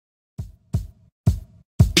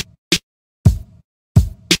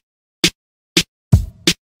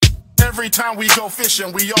Every time we go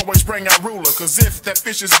fishing, we always bring our ruler, cause if that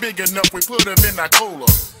fish is big enough, we put him in our cooler.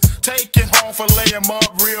 Take him home, fillet him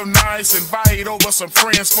up real nice, invite over some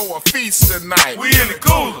friends for a feast tonight. We in the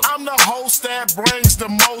cooler. I'm the host that brings the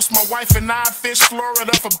most. My wife and I fish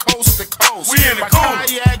Florida from coast to coast. We in the cooler.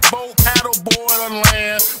 Kayak, boat, paddle, board, and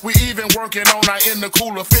land. We even working on our in the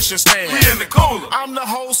cooler fishing stand. We in the cooler. I'm the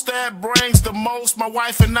host that brings the most. My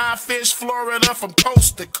wife and I fish Florida from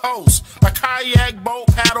coast to coast. My kayak, boat,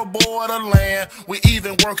 paddle, board, and land. We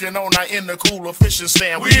even working on our in the cooler fishing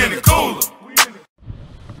stand. We in the cooler.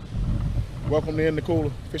 Welcome to In the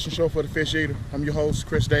Cooler, fishing show for the fish eater. I'm your host,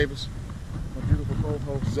 Chris Davis. My beautiful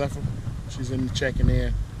co-host, Zephyr. She's in checking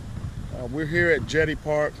in. We're here at Jetty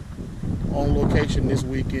Park on location this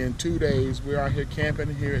weekend, 2 days. We're out here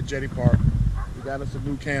camping here at Jetty Park. We got us a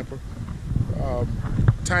new camper,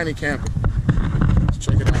 tiny camper. Let's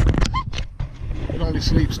check it out. It only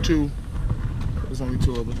sleeps two. There's only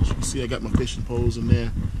two of us. As you can see, I got my fishing poles in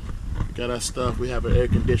there. We got our stuff. We have an air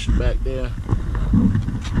conditioner back there.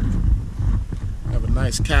 Have a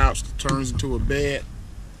nice couch that turns into a bed.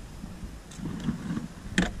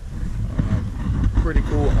 Pretty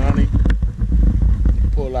cool awning. You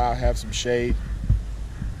can pull out, have some shade.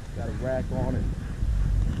 Got a rack on it.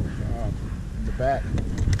 In the back,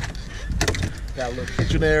 got a little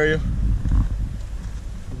kitchen area.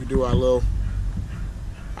 We do our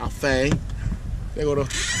thing. There go the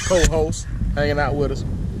co-host hanging out with us.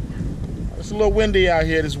 It's a little windy out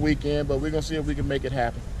here this weekend, but we're gonna see if we can make it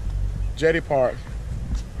happen. Jetty Park,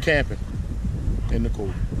 camping in the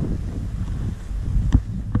cooler.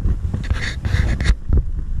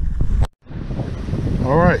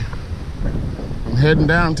 All right, I'm heading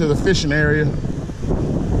down to the fishing area.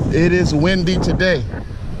 It is windy today.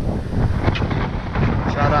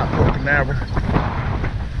 Shout out Port Canaveral.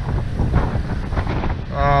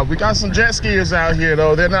 We got some jet skiers out here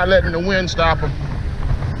though. They're not letting the wind stop them.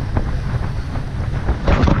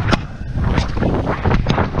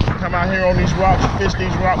 Out here on these rocks, fish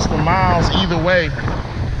these rocks for miles either way.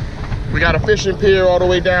 We got a fishing pier all the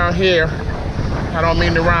way down here. I don't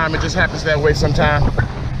mean to rhyme, it just happens that way sometime.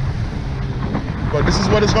 But this is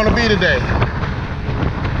what it's gonna be today.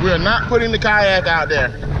 We are not putting the kayak out there.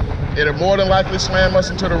 It'll more than likely slam us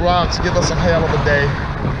into the rocks, give us a hell of a day.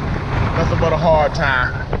 Nothing but a hard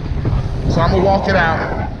time. So I'm gonna walk it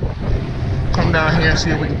out, come down here and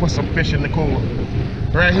see if we can put some fish in the cooler.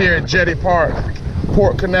 Right here at Jetty Park,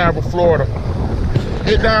 Port Canaveral, Florida.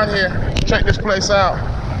 Get down here, check this place out.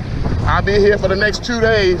 I'll be here for the next 2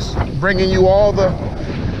 days, bringing you all the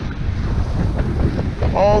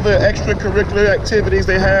extracurricular activities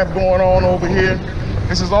they have going on over here.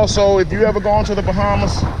 This is also, if you ever gone to the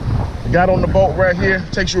Bahamas, you got on the boat right here,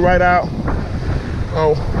 takes you right out.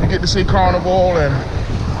 Oh, you get to see Carnival and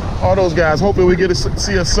all those guys. Hopefully we get to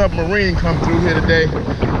see a submarine come through here today.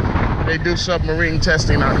 They do submarine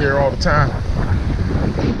testing out here all the time.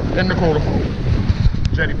 In the cooler,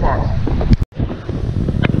 Jetty Park.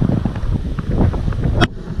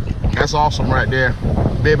 That's awesome right there.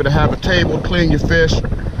 Be able to have a table, clean your fish,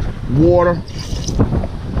 water,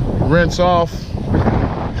 rinse off,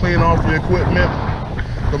 clean off your equipment,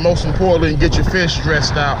 but most importantly, get your fish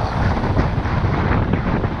dressed out.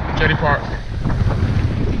 Jetty Park.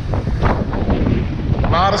 A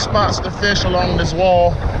lot of spots to fish along this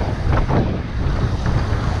wall.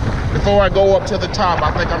 Before I go up to the top,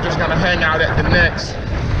 I think I'm just gonna hang out at the next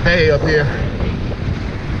bay up here.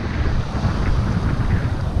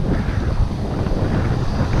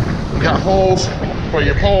 You got holes for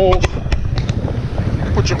your poles. You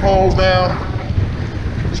can put your poles down.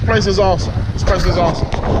 This place is awesome. This place is awesome.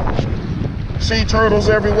 Sea turtles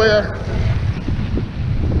everywhere.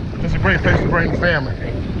 It's a great place to bring the family.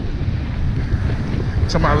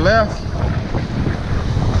 To my left,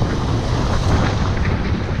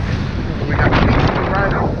 we got the beach to the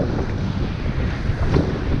right.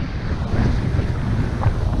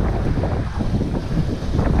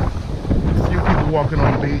 A few people walking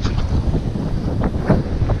on the beach.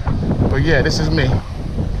 But yeah, this is me.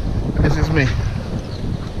 This is me.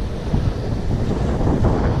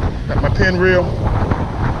 Got my pin reel.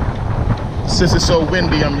 Since it's so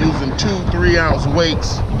windy, I'm using 2 3-ounce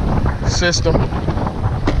weights system.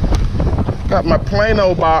 Got my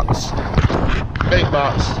Plano box, bait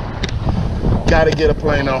box. Gotta get a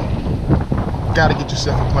Plano. Gotta get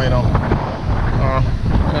yourself a Plano.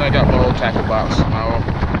 And I got my old tackle box.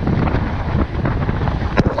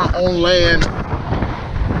 My own land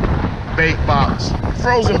bait box.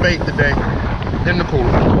 Frozen bait today in the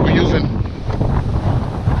cooler. We're using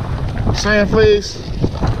sand fleas.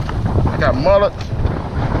 I got mullet.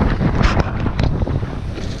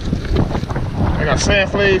 I got sand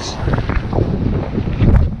fleas.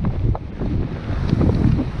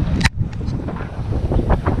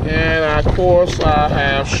 my course, I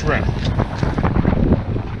have shrimp.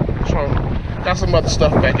 So, got some other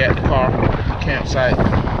stuff back at the car, the campsite,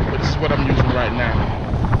 but this is what I'm using right now.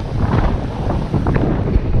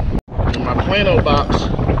 In my Plano box,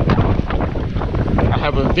 I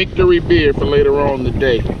have a Victory beer for later on in the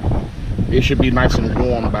day. It should be nice and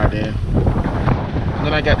warm by then. And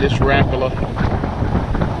then I got this Rapala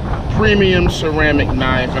premium ceramic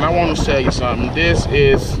knife, and I want to tell you something. This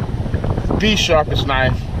is the sharpest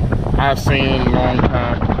knife I've seen in a long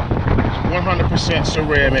time. It's 100%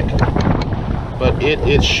 ceramic, but it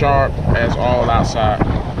is sharp as all outside.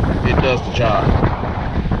 It does the job.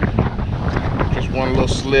 Just one little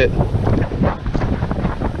slit.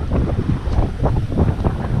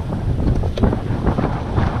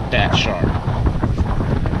 That sharp.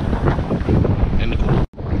 And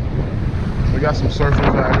we got some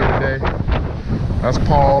surfers out here today. That's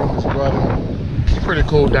Paul, his brother. It's a pretty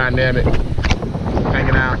cool dynamic.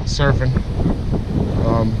 Hanging out, surfing.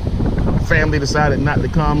 Family decided not to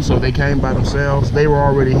come, so they came by themselves. They were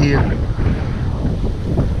already here.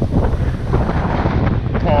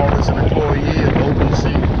 Paul is an employee of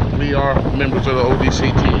ODC. We are members of the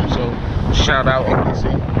ODC team, so shout out ODC.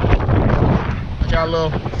 Got a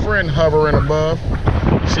little friend hovering above.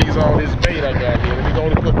 Sees all this bait I got here. Let me go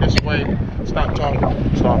to put this away. Stop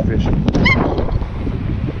talking. Start fishing.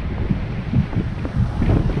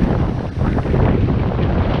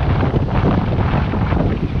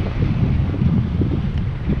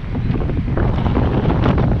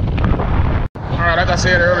 Like I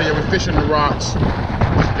said earlier, we're fishing the rocks.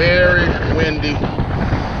 It's very windy.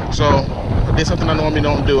 So I did something I normally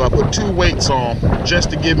don't do. I put 2 weights on just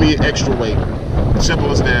to give me extra weight.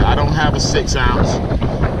 Simple as that. I don't have a 6 ounce,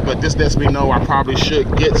 but this lets me know I probably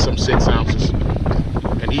should get some 6 ounces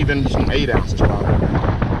and even some 8 ounces probably.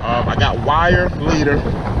 I got wire leader,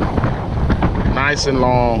 nice and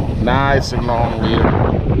long leader.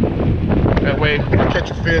 That way, if I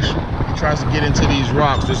catch a fish, he tries to get into these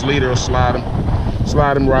rocks, this leader will slide him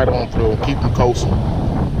right on through, keep him coasting.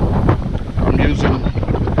 I'm using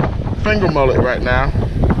finger mullet right now.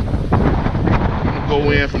 I'm gonna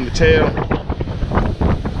go in from the tail,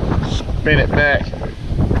 spin it back,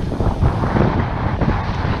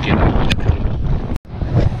 get it.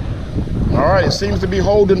 All right, it seems to be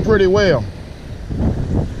holding pretty well.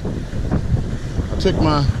 I took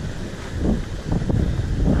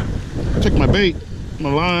my bait,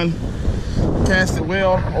 my line, cast it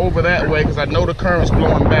well over that way because I know the current's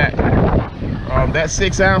blowing back. That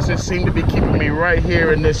 6 ounces seem to be keeping me right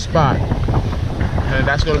here in this spot, and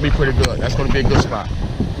that's going to be pretty good. That's going to be a good spot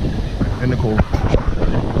in the cooler.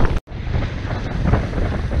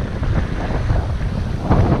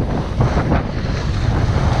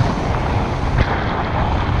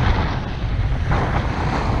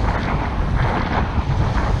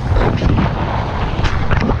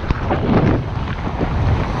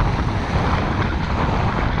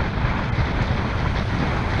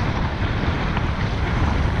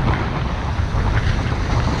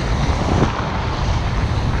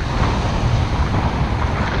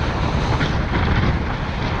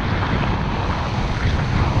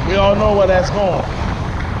 We all know where that's going.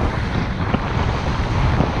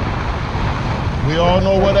 We all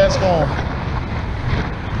know where that's going.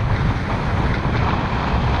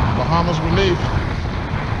 Bahamas Relief.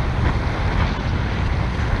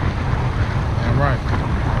 All right.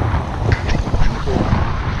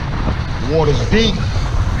 Water's deep,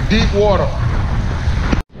 deep water.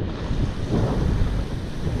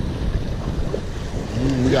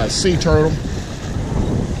 We got a sea turtle.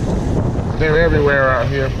 They're everywhere out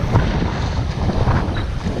here.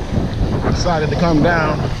 Decided to come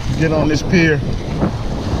down, get on this pier,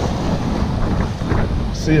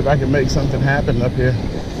 see if I can make something happen up here.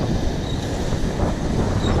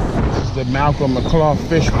 This is the Malcolm McClaw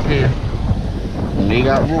Fish Pier, and they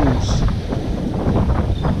got rules.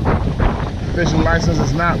 Fishing license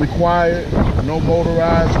is not required. No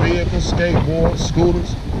motorized vehicles, skateboards,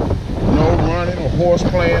 scooters. No running or horse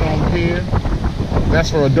playing on pier. That's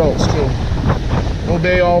for adults too. No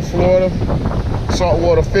day off Florida.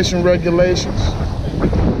 Saltwater fishing regulations.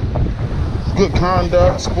 Good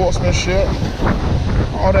conduct, sportsmanship.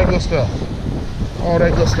 All that good stuff. All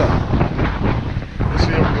that good stuff. Let's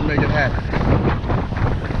see if we can make it happen.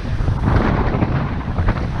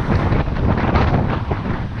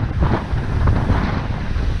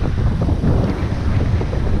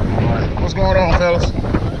 All right, what's going on, fellas?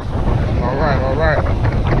 All right, all right.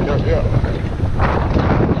 Yep.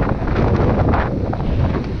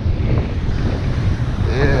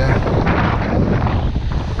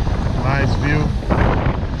 Nice view.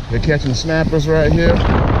 They're catching snappers right here.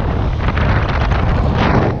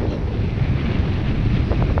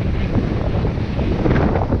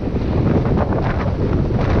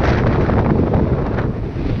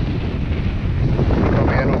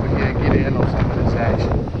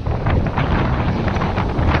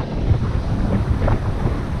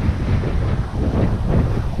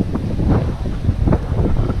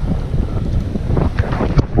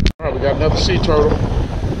 Another sea turtle.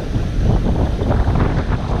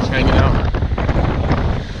 Just hanging out.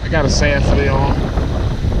 I got a sand fillet on.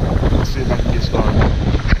 Let's see if I can get started.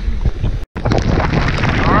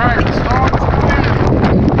 Alright, the storm is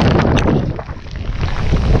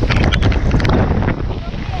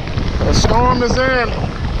in. The storm is in.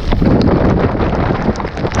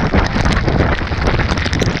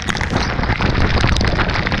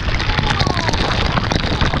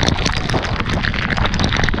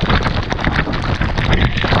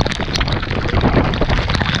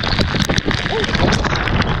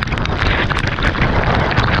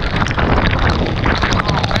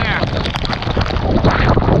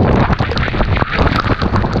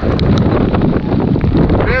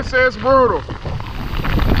 It's brutal.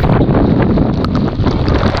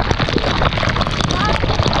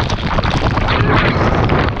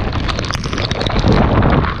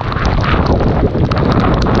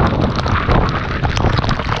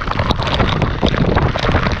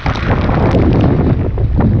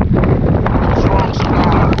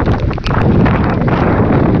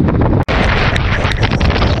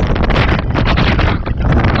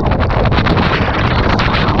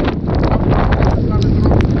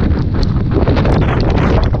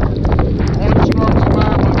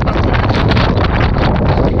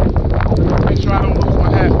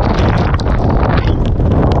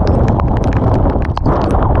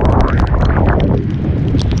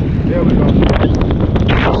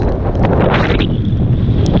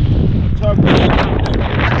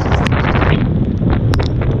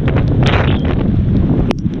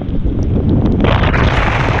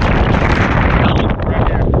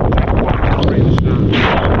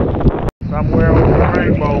 Somewhere over the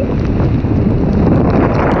rainbow.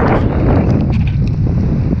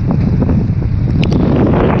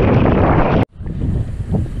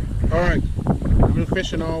 Alright, we've been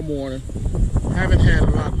fishing all morning. Haven't had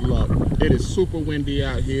a lot of luck. It is super windy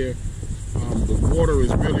out here. The water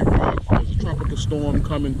is really rough. There's a tropical storm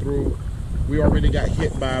coming through. We already got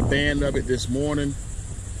hit by a band of it this morning.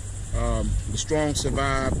 The storm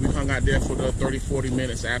survived. We hung out there for the 30-40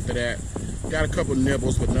 minutes after that. Got a couple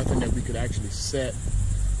nibbles, but nothing that we could actually set.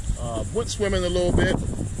 Went swimming a little bit.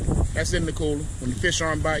 That's in the cooler. When the fish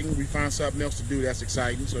aren't biting, we find something else to do. That's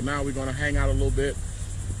exciting. So now we're gonna hang out a little bit,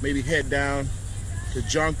 maybe head down to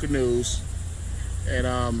John Canoes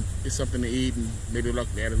and get something to eat, and maybe look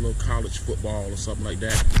at a little college football or something like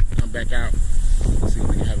that. Come back out, see if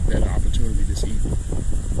we can have a better opportunity this evening.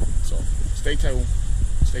 So stay tuned,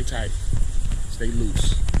 stay tight, stay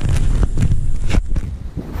loose.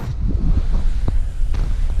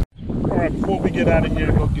 Alright, before we get out of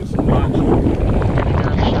here, go get some lunch. We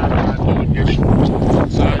got a shot of our new addition.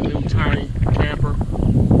 It's our new tiny camper.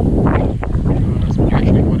 That's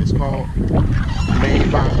actually what it's called.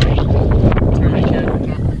 Made by Tiny Camper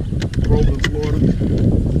Company, Groveland, Florida.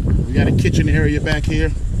 We got a kitchen area back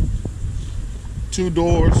here. 2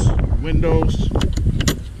 doors, windows.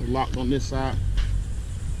 We're locked on this side.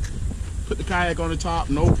 Put the kayak on the top,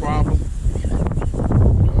 no problem.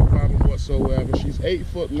 No problem whatsoever. She's 8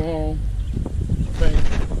 foot long. I think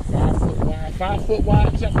 5 foot wide. 5 foot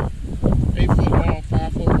wide, 8 foot long,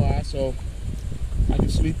 5 foot wide. So I can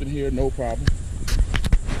sleep in here, no problem.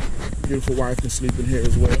 Beautiful wife can sleep in here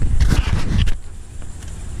as well.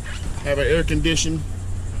 Have an air conditioning.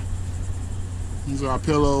 These are our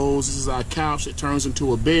pillows. This is our couch. It turns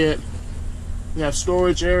into a bed. We have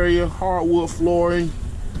storage area, hardwood flooring,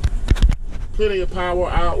 plenty of power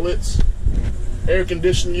outlets, air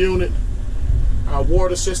conditioning unit, our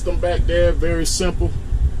water system back there, very simple.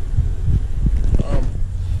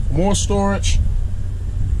 More storage,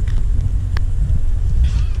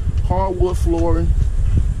 hardwood flooring,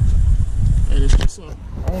 and it's just an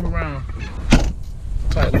all-around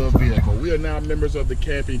tight little vehicle. We are now members of the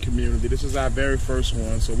camping community. This is our very first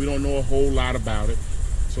one, so we don't know a whole lot about it.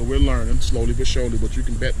 So we're learning slowly but surely, but you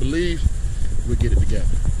can believe we'll get it together.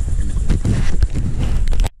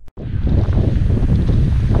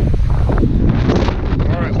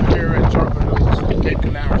 All right, we're here at Junkanoo's, Cape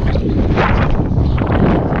Canaveral.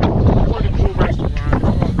 We're in a cool restaurant. It's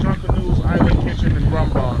called Junkanoo's Island Kitchen and Rum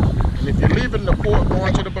Bar. And if you're leaving the port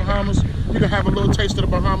going to the Bahamas, you can have a little taste of the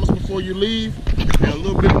Bahamas before you leave, and a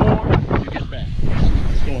little bit more when you get back.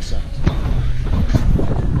 Let's go inside.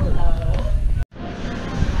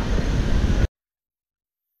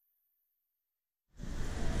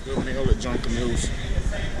 Good meal at Junkanoo's.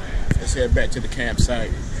 Let's head back to the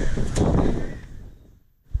campsite.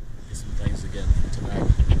 Get some things together for tonight.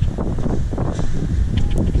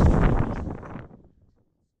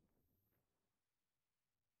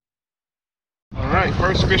 Alright,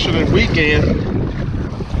 first fish of the weekend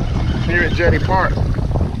here at Jetty Park.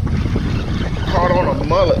 Caught on a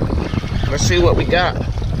mullet. Let's see what we got.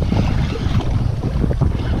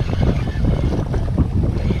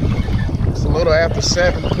 It's a little after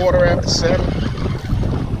 7, quarter after 7.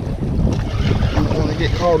 I'm gonna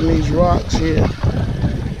get caught in these rocks here.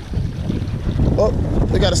 Oh,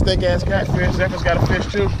 we got a stink ass catfish. Zephyr's got a fish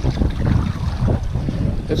too.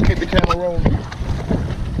 Let's keep the camera rolling.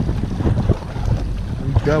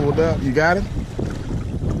 We doubled up. You got him?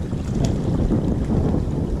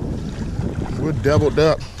 We're doubled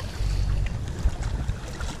up.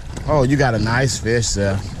 Oh, you got a nice fish,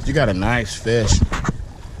 Zeph. You got a nice fish.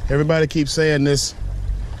 Everybody keeps saying this.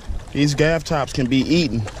 These gaff tops can be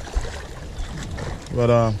eaten.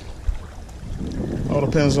 But all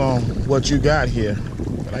depends on what you got here.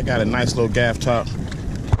 But I got a nice little gaff top.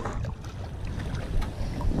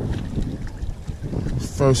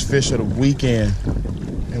 First fish of the weekend,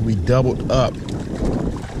 and we doubled up.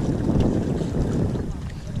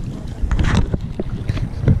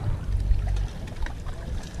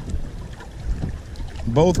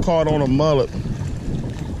 Both caught on a mullet.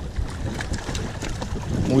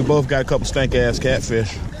 We both got a couple stank ass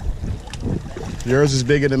catfish. Yours is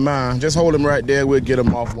bigger than mine. Just hold him right there. We'll get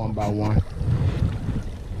them off one by one.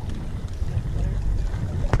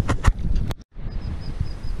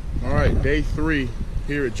 All right, day 3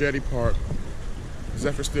 here at Jetty Park.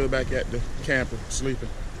 Zephyr's still back at the camper sleeping.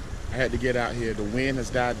 I had to get out here. The wind has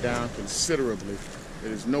died down considerably. It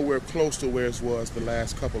is nowhere close to where it was the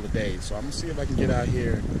last couple of days. So I'm gonna see if I can get out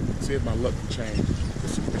here and see if my luck can change. Get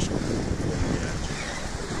some fish on before we get out.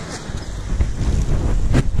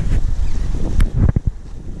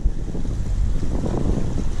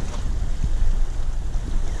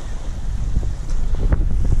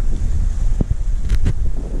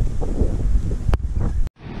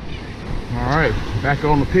 All right, back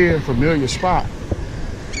on the pier, familiar spot.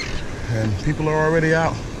 And people are already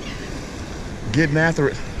out getting after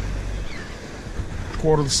it.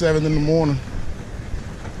 6:45 in the morning.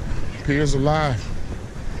 Pier's alive.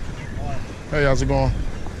 Hey, how's it going?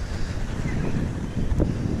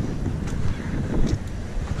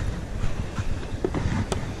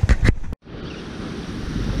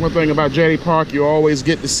 One thing about Jetty Park, you always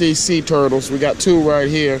get to see sea turtles. We got 2 right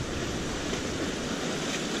here.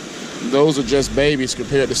 Those are just babies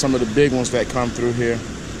compared to some of the big ones that come through here.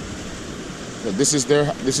 But this is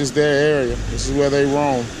their area. This is where they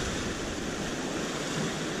roam.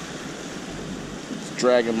 It's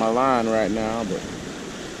dragging my line right now, but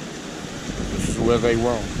this is where they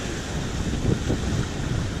roam.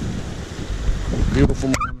 Beautiful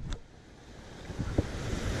morning.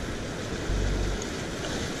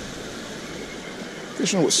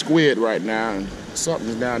 Fishing with squid right now, and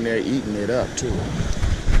something's down there eating it up too.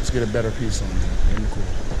 Let's get a better piece on there. In the cool.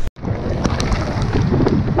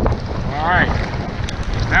 All right,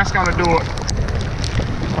 that's gonna do it.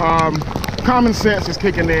 Common sense is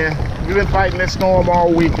kicking in. We've been fighting this storm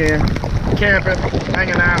all weekend, camping,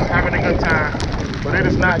 hanging out, having a good time, but it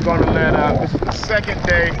is not gonna let up. This is the 2nd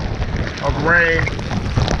day of rain.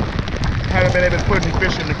 Haven't been able to put any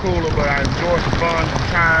fish in the cooler, but I enjoyed the fun and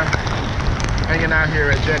time hanging out here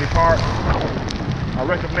at Jetty Park. I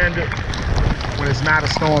recommend it when it's not a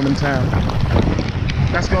storm in town.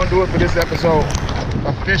 That's gonna do it for this episode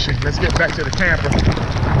of fishing. Let's get back to the camper.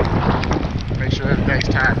 Make sure everything's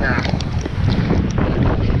tied down.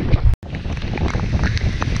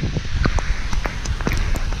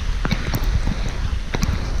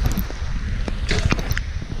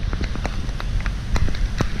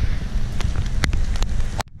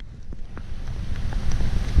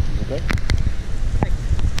 Okay.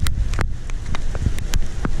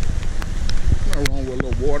 Nothing wrong with a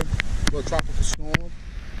little water, a little tropical storm.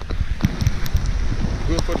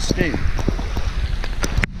 Good for the skin.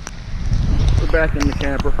 We're back in the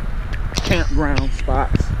camper. Campground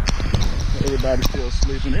spots. Everybody's still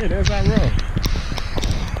sleeping. Hey, there's our road.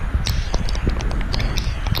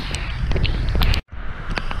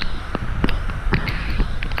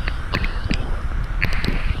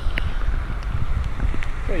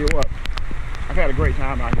 Tell you what, I've had a great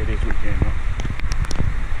time out here this weekend.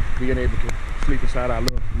 Being able to sleep inside our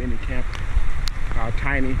little mini camper. Our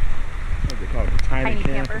tiny, what do they call it? Tiny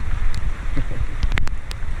camper.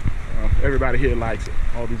 Everybody here likes it.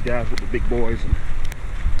 All these guys with the big boys and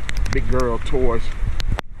big girl toys.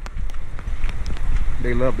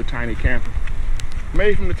 They love the tiny camper.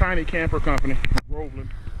 Made from the Tiny Camper Company,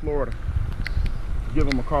 Groveland, Florida. Give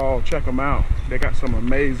them a call, check them out. They got some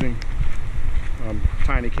amazing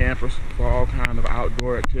tiny campers for all kinds of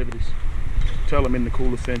outdoor activities. Tell them In the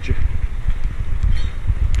Cooler sent you.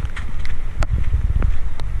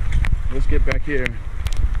 Let's get back here,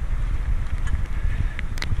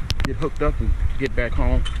 get hooked up and get back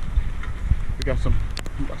home. We got some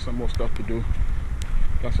more stuff to do.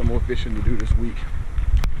 Got some more fishing to do this week.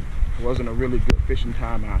 It wasn't a really good fishing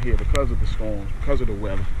time out here because of the storm, because of the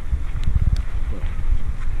weather. But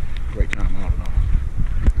great time all in all.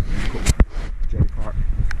 Cool. Jetty Park.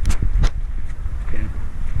 Okay.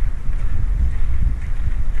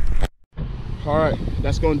 All right,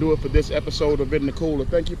 that's going to do it for this episode of In the Cooler.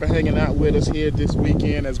 Thank you for hanging out with us here this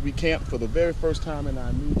weekend as we camp for the very first time in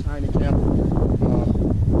our new tiny camper.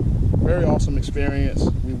 Very awesome experience.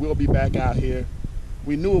 We will be back out here.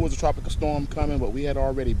 We knew it was a tropical storm coming, but we had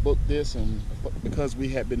already booked this, and because we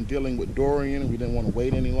had been dealing with Dorian, we didn't want to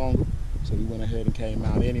wait any longer, so we went ahead and came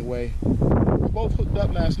out anyway. We both hooked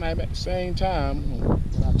up last night at the same time on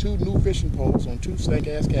our 2 new fishing poles on 2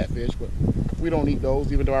 snake-ass catfish, but we don't eat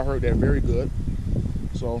those, even though I heard they're very good.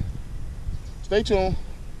 So stay tuned.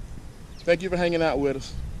 Thank you for hanging out with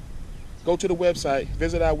us. Go to the website.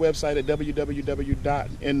 Visit our website at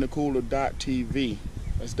www.inthecooler.tv.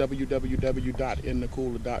 That's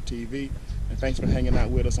www.inthecooler.tv. And thanks for hanging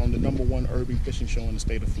out with us on the #1 urban fishing show in the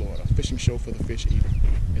state of Florida. Fishing show for the fish eater.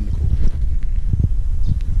 In the